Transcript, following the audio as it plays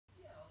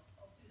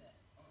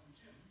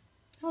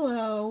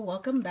Hello,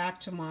 welcome back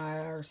to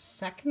our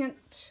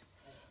second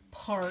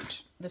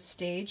part, the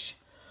stage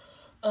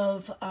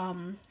of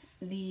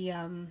the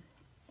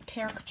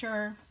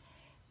character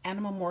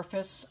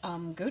Anthropomorphous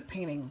goat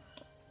painting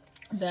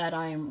that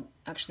I'm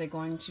actually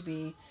going to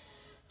be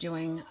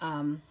doing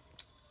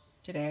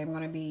today. I'm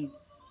going to be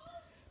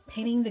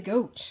painting the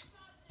goat,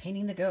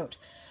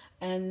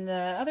 and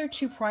the other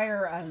two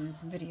prior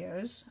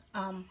videos.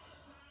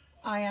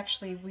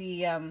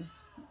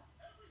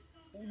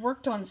 We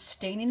worked on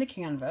staining the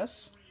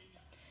canvas,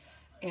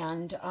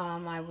 and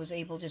I was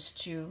able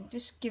just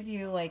give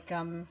you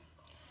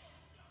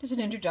just an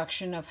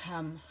introduction of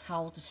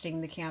how to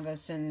stain the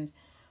canvas. And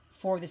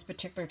for this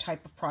particular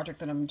type of project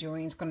that I'm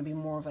doing, it's going to be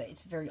more of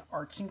it's very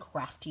arts and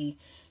crafty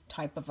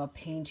type of a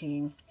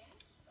painting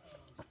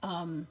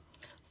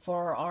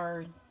for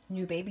our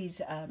new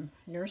baby's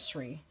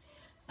nursery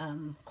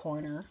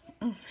corner.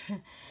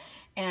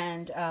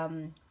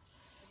 And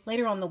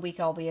later on the week,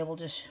 I'll be able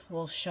to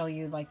we'll show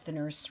you like the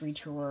nursery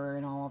tour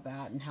and all of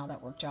that and how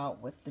that worked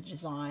out with the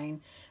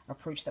design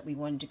approach that we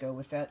wanted to go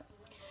with it.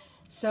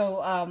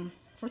 So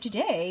for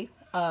today,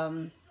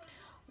 we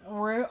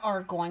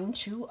are going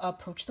to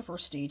approach the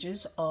first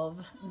stages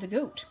of the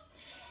goat.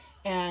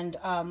 And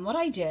what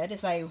I did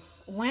is I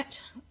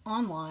went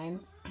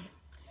online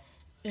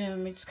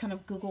and just kind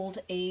of Googled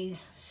a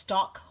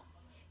stock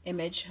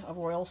image, a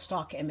royal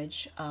stock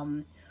image.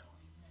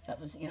 That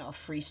was, a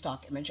free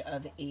stock image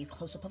of a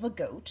close-up of a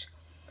goat.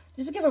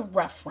 Just to give a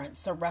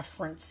reference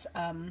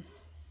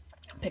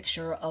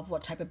picture of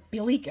what type of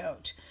billy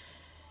goat,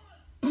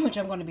 which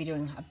I'm going to be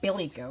doing a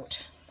billy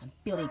goat.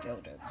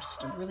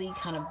 Just a really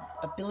kind of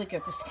a billy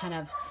goat, just to kind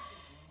of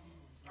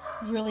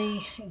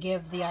really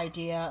give the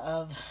idea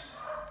of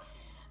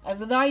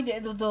the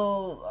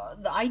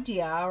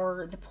idea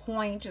or the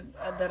point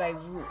of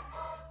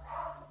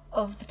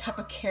the type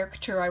of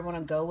character I want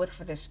to go with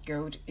for this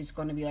goat is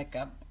going to be like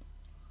a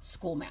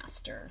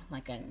schoolmaster,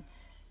 like an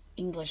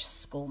English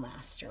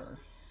schoolmaster.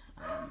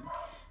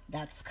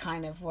 That's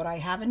kind of what I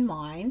have in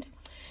mind.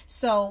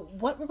 So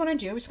what we're going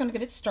to do is going to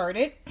get it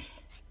started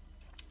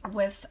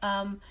with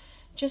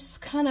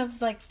just kind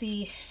of like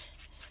the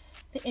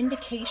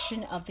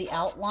indication of the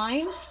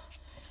outline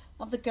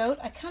of the goat.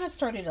 I kind of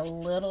started a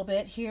little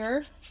bit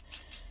here.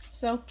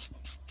 So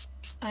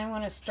I'm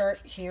going to start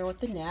here with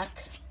the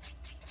neck.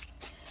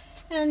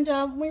 And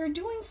when you're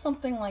doing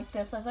something like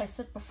this, as I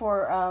said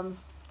before,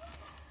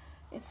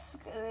 it's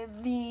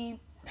the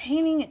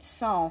painting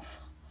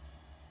itself,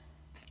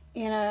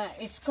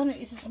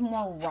 it's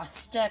more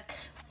rustic.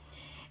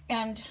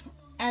 And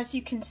as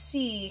you can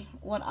see,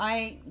 what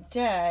I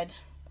did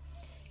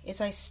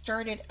is I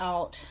started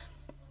out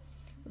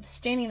with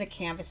staining the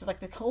canvas.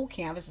 Like the whole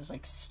canvas is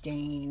like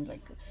stained,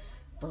 like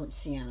burnt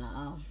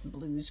sienna,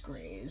 blues,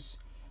 grays,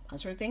 that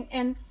sort of thing.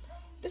 And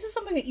this is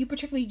something that you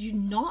particularly do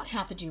not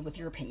have to do with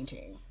your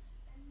painting.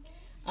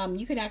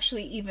 You could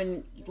actually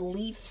even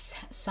leave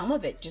some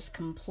of it just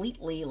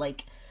completely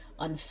like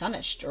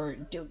unfinished, or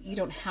you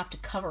don't have to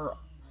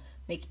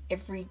make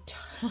you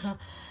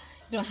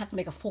don't have to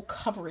make a full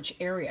coverage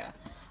area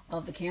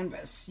of the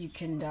canvas. You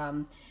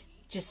can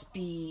just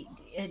be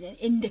an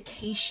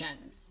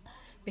indication,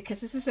 because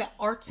this is an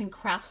arts and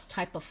crafts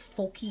type of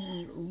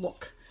folky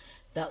look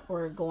that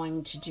we're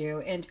going to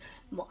do. And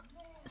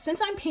since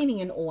I'm painting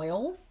in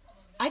oil,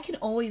 I can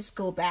always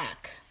go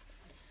back.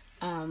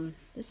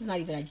 This is not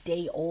even a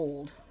day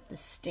old,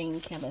 this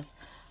stained canvas.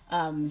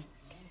 I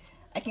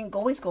can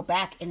always go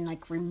back and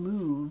like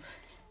remove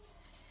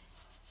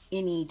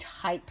any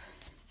type,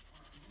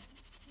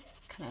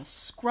 kind of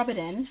scrub it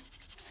in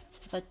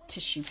with a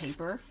tissue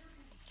paper.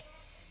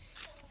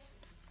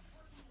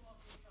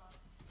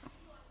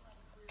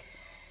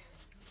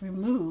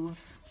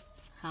 Remove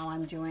how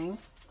I'm doing.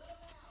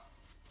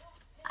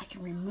 I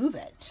can remove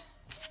it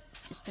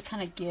just to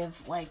kind of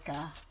give like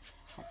that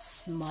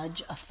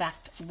smudge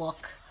effect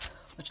look,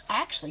 which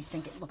I actually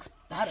think it looks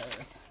better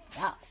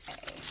that way.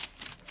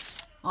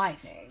 I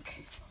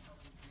think.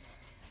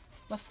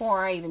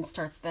 Before I even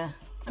start you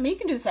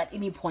can do this at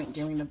any point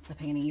during the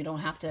painting. You don't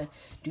have to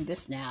do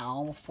this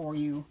now before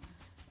you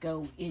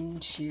go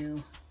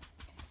into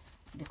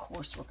the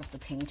coursework of the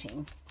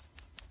painting.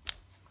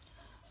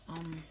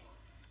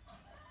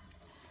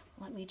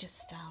 Let me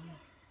just,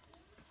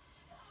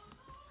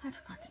 I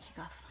forgot to take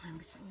off.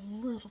 It's a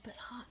little bit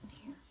hot in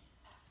here.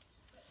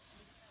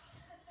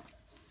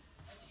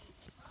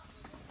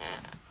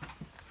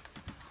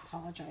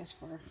 Apologize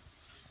for,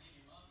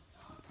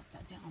 I'll put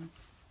that down.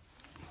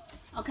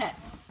 Okay,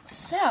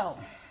 so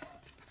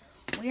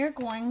we are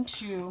going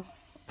to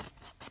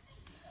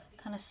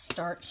kind of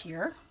start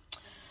here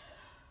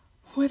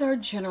with our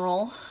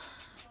generalizing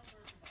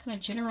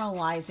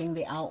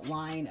the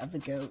outline of the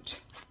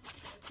goat.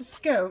 This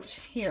goat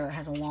here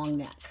has a long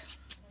neck.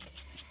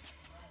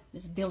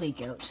 This billy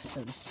goat,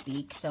 so to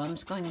speak. So I'm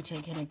just going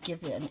to kind of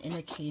give it an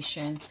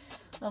indication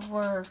of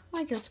where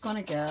my goat's going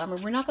to go.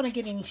 We're not going to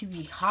get into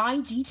the high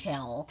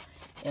detail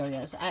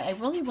areas. I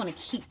really want to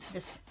keep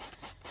this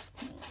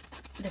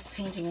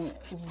painting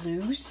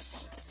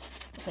loose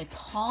as I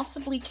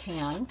possibly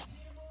can.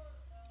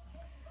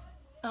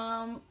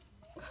 kind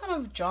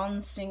of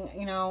John Sing,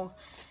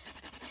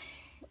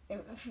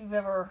 if you've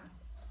ever,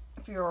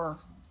 if you're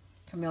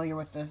familiar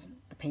with the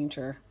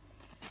painter,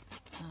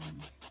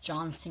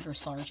 John Singer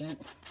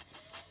Sargent,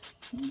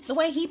 the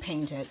way he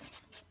painted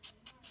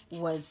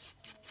was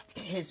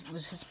his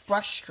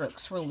brush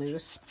strokes were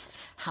loose.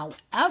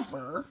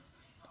 However,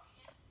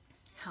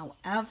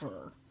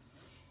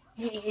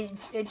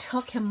 it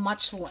took him a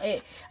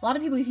lot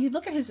of people, if you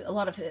look at a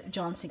lot of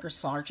John Singer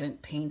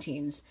Sargent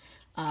paintings,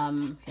 here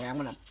I'm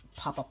gonna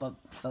pop up a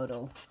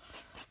photo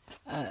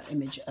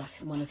image of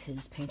one of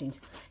his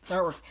paintings. His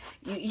artwork.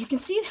 You can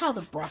see how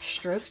the brush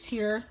strokes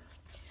here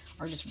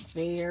are just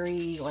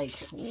very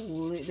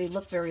they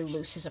look very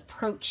loose. His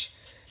approach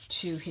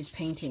to his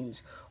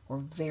paintings were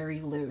very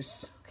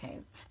loose. Okay,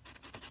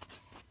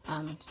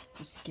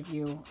 just to give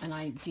you an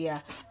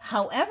idea.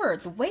 However,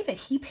 the way that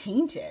he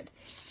painted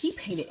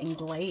in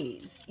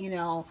glaze.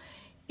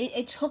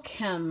 It took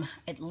him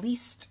at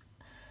least,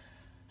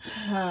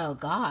 oh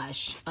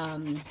gosh, a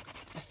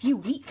few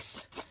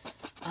weeks,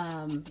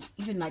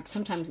 even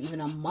sometimes even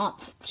a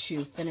month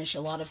to finish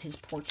a lot of his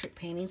portrait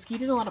paintings. He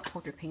did a lot of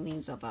portrait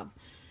paintings of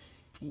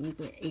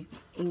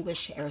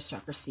English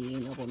aristocracy,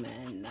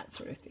 noblemen, that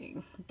sort of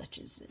thing,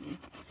 duchess and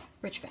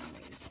rich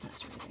families, that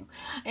sort of thing.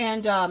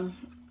 And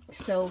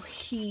so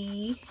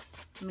he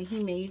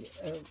made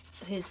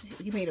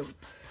a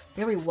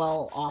very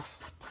well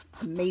off,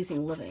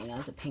 amazing living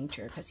as a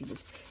painter, because he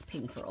was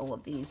painting for all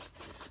of these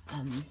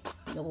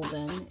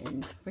noblemen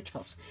and rich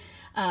folks.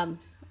 And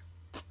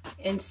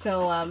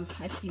so,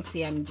 as you can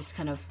see, I'm just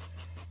kind of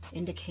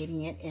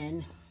indicating it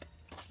in,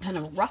 kind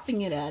of roughing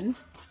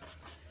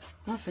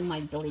my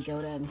billy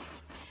goat in.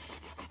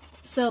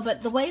 So,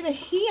 but the way that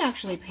he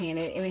actually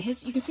painted,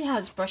 you can see how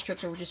his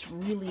brushstrokes are just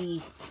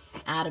really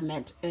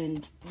adamant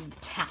and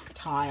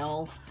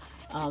tactile,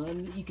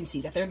 and you can see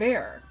that they're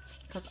there.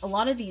 Because a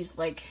lot of these,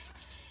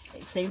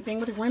 same thing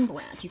with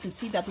Rembrandt, you can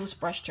see that those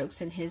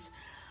brushstrokes in his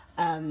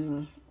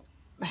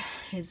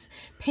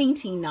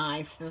painting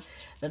knife,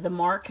 the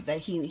mark that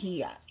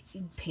he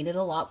painted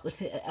a lot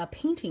with a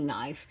painting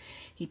knife.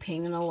 He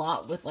painted a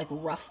lot with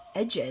rough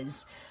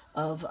edges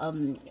of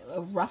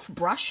rough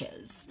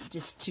brushes,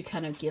 just to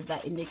kind of give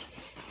that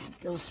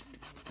those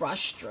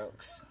brush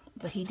strokes.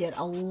 But he did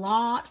a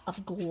lot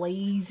of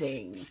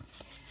glazing,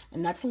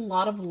 and that's a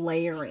lot of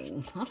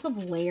layering,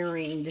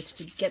 just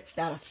to get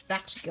that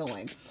effect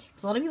going.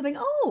 Because a lot of people think,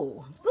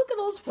 oh, look at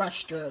those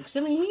brush strokes.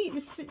 I mean,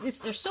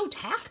 they're so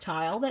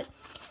tactile that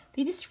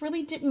they just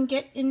really didn't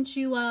get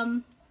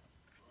into,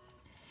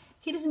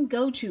 he doesn't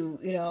go to,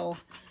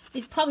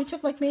 it probably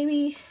took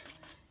maybe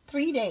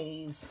 3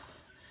 days,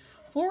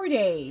 4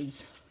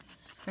 days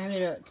for him to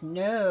do it.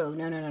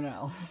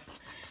 No.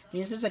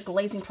 This is a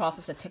glazing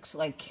process that takes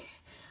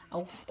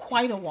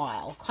quite a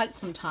while, quite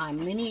some time,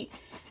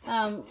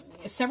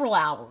 several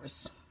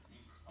hours,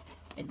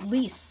 at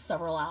least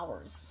several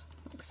hours,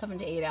 7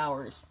 to 8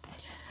 hours.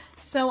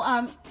 So,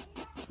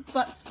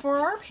 but for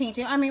our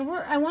painting, I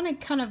want to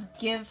kind of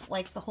give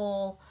the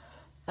whole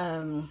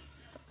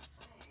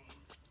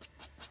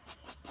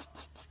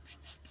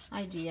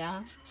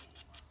idea.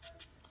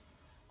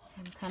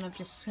 I'm kind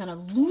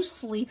of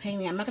loosely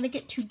painting. I'm not going to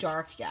get too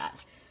dark yet.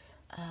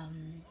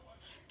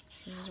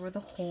 This is where the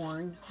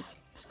horn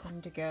is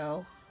going to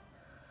go.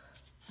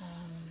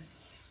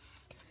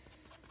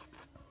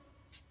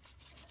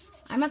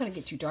 I'm not going to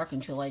get too dark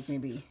until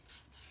maybe...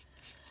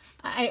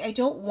 I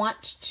don't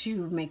want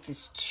to make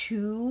this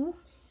too...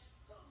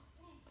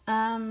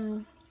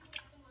 how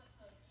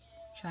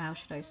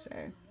should I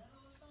say?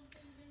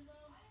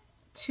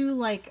 Too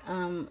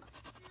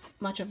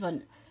much of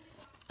an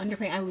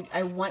underpainting.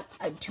 I want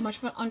too much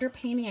of an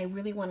underpainting. I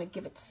really want to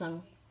give it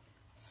some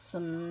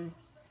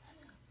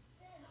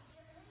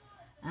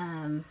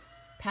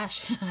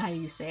passion. How do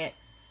you say it?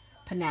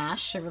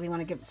 Panache. I really want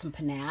to give it some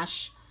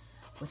panache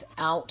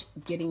without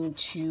getting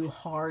too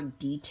hard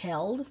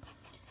detailed.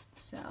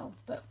 So,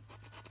 but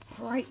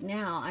right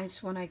now I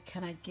just want to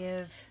kind of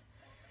give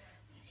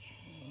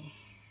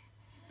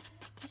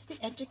just the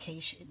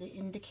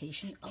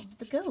indication of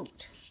the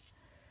goat.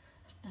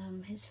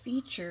 His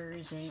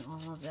features and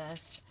all of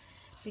this,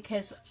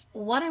 because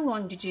what I'm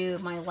going to do,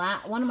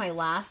 one of my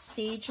last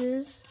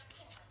stages,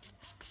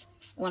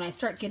 when I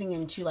start getting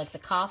into the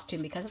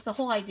costume, because it's the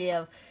whole idea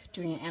of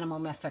doing an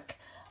anthropomorphic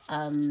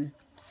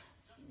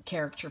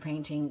character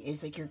painting,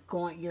 is you're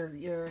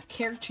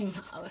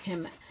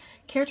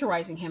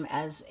characterizing him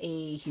as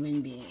a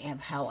human being, and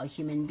how a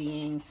human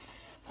being,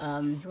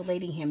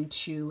 relating him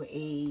to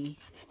a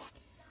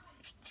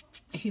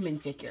human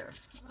figure.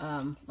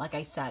 Like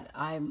I said,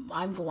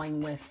 I'm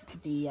going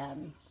with the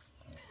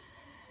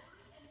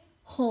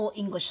whole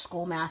English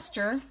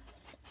schoolmaster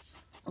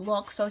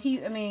look. So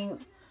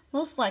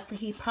most likely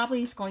he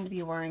probably is going to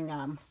be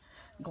wearing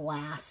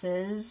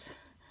glasses.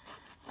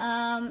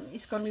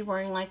 He's going to be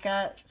wearing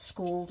a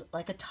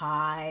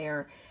tie,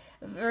 or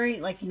a very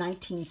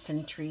 19th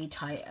century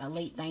tie,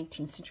 late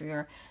 19th century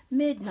or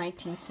mid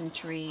 19th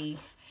century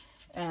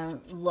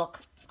look,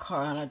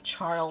 kind of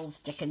Charles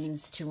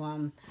Dickens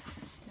to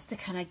just to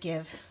kind of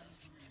give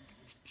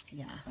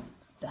yeah,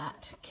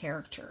 that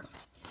character.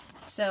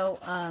 So,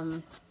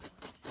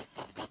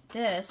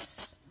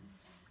 this,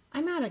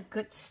 I'm at a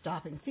good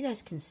stopping. If you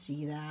guys can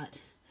see that.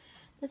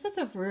 That's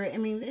a very, I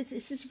mean, it's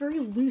just very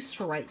loose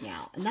for right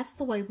now. And that's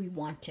the way we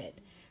want it.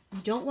 We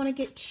don't want to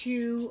get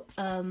too,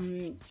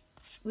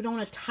 we don't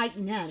want to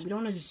tighten in. We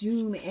don't want to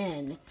zoom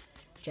in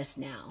just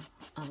now.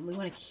 We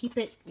want to keep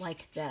it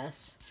like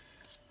this.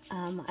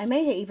 I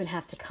may even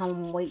have to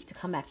wait to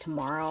come back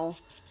tomorrow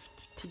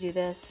to do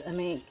this. I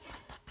mean,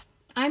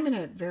 I'm in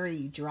a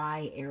very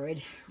dry,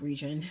 arid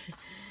region.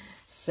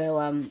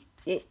 So,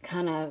 it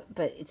kind of,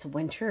 but it's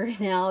winter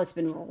now. It's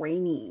been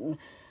raining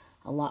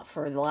a lot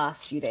for the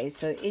last few days.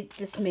 So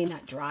this may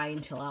not dry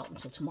until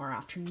tomorrow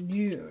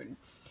afternoon.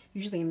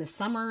 Usually in the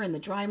summer, in the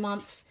dry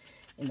months,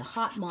 in the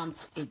hot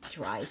months, it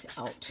dries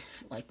out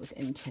like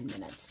within 10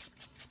 minutes.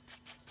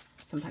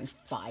 Sometimes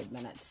 5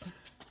 minutes.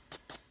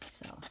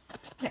 So,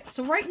 okay.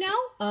 So right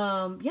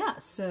now, yeah,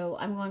 so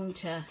I'm going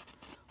to,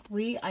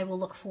 I will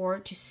look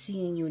forward to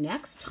seeing you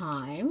next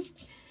time.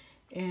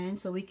 And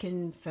so we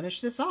can finish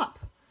this up.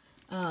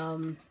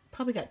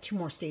 Probably got 2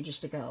 more stages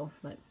to go,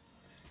 but,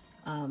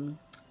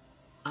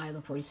 I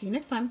look forward to seeing you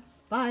next time.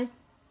 Bye.